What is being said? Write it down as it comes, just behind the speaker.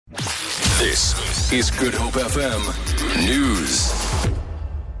This is Good Hope FM News.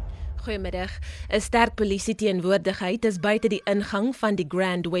 Goeiemiddag. 'n Sterk polisie teenwoordigheid is buite die ingang van die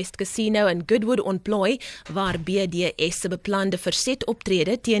Grand West Casino in Goodwood ontplooi, waar BDS se beplande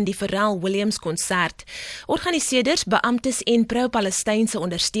versetoptrede teen die Pharrell Williams konsert. Organiseerders, beamptes en pro-Palestynse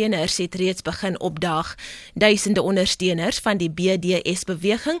ondersteuners het reeds begin opdaag. Duisende ondersteuners van die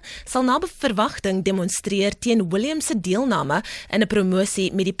BDS-beweging sal na verwagting demonstreer teen Williams se deelname in 'n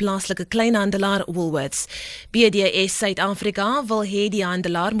promosie met die plaaslike kleinhandelaar Woolworths. BDS Suid-Afrika wil hê die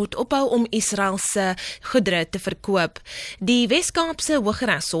handelaar moet ophou om Israel se goedere te verkoop. Die Wes-Kaapse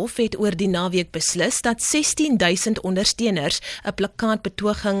Hooggeregshof het oor die naweek beslis dat 16,000 ondersteuners 'n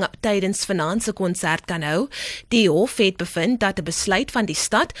plakkaatbetoging tydens vanaand se konsert kan hou. Die hof het bevind dat 'n besluit van die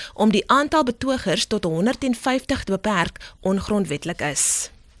stad om die aantal betogers tot 150 te beperk ongrondwetlik is.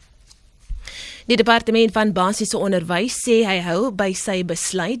 Die departement van basiese onderwys sê hy hou by sy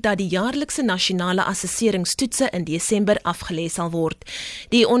besluit dat die jaarlikse nasionale assesseringstoetse in Desember afgelê sal word.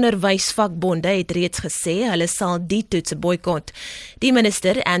 Die onderwysvakbonde het reeds gesê hulle sal die toetse boikot. Die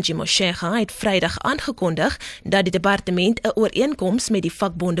minister, Angie Motshekga, het Vrydag aangekondig dat die departement 'n ooreenkoms met die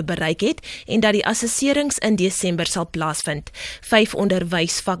vakbonde bereik het en dat die assesserings in Desember sal plaasvind. 5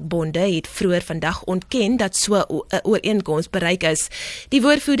 onderwysvakbonde het vroeër vandag ontken dat so 'n ooreenkoms bereik is. Die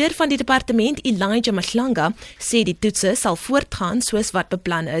woordvoerder van die departement, Elijah Mahlanga, sê die toetse sal voortgaan soos wat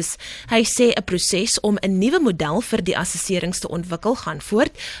beplan is. Hy sê 'n proses om 'n nuwe model vir die assesserings te ontwikkel gaan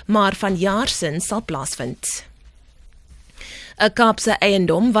voort, maar vanjaar sin sal plaasvind. 'n Kaapse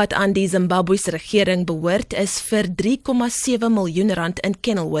eiendom wat aan die Zimbabwese regering behoort is vir R3,7 miljoen in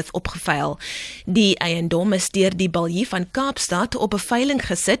Kenilworth opgeveil. Die eiendom is deur die Balje van Kaapstad op 'n veiling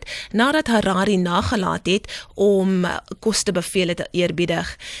gesit nadat Harare nagelaat het om kostebevele te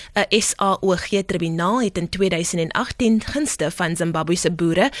eerbiedig. 'n SAOG-tribunaal het in 2018 gunste van Zimbabwese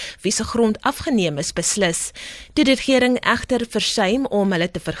boere wie se grond afgeneem is beslis. Toe die regering egter versuim om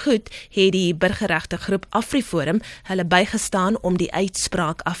hulle te vergoed, het die burgerregte groep AfriForum hulle bygestaan om die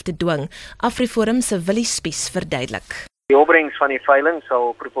uitspraak af te dwing. AfriForum se Willie Spies verduidelik. Die opbrengs van die veiling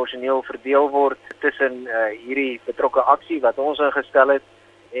sal proporsioneel verdeel word tussen hierdie betrokke aksie wat ons ingestel het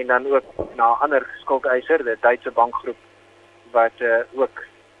en dan ook na ander skuldeiser, die Duitse bankgroep wat ook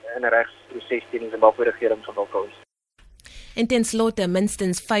in 'n regsproses teen die Zimbabwe regering gewikkeld is. En ten slotte,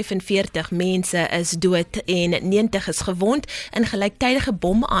 minstens 45 mense is dood en 90 is gewond in gelyktydige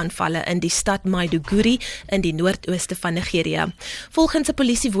bomaanvalle in die stad Maiduguri in die noordooste van Nigeria. Volgens 'n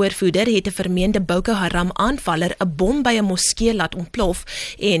polisiewoordvoerder het 'n vermeende Boko Haram aanvaller 'n bom by 'n moskee laat ontplof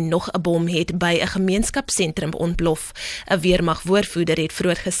en nog 'n bom het by 'n gemeenskapsentrum ontplof. 'n Weermagwoordvoerder het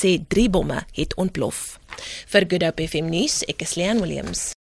vroeër gesê 3 bomme het ontplof. Vir Good Hope FM nuus, ek is Leanne Williams.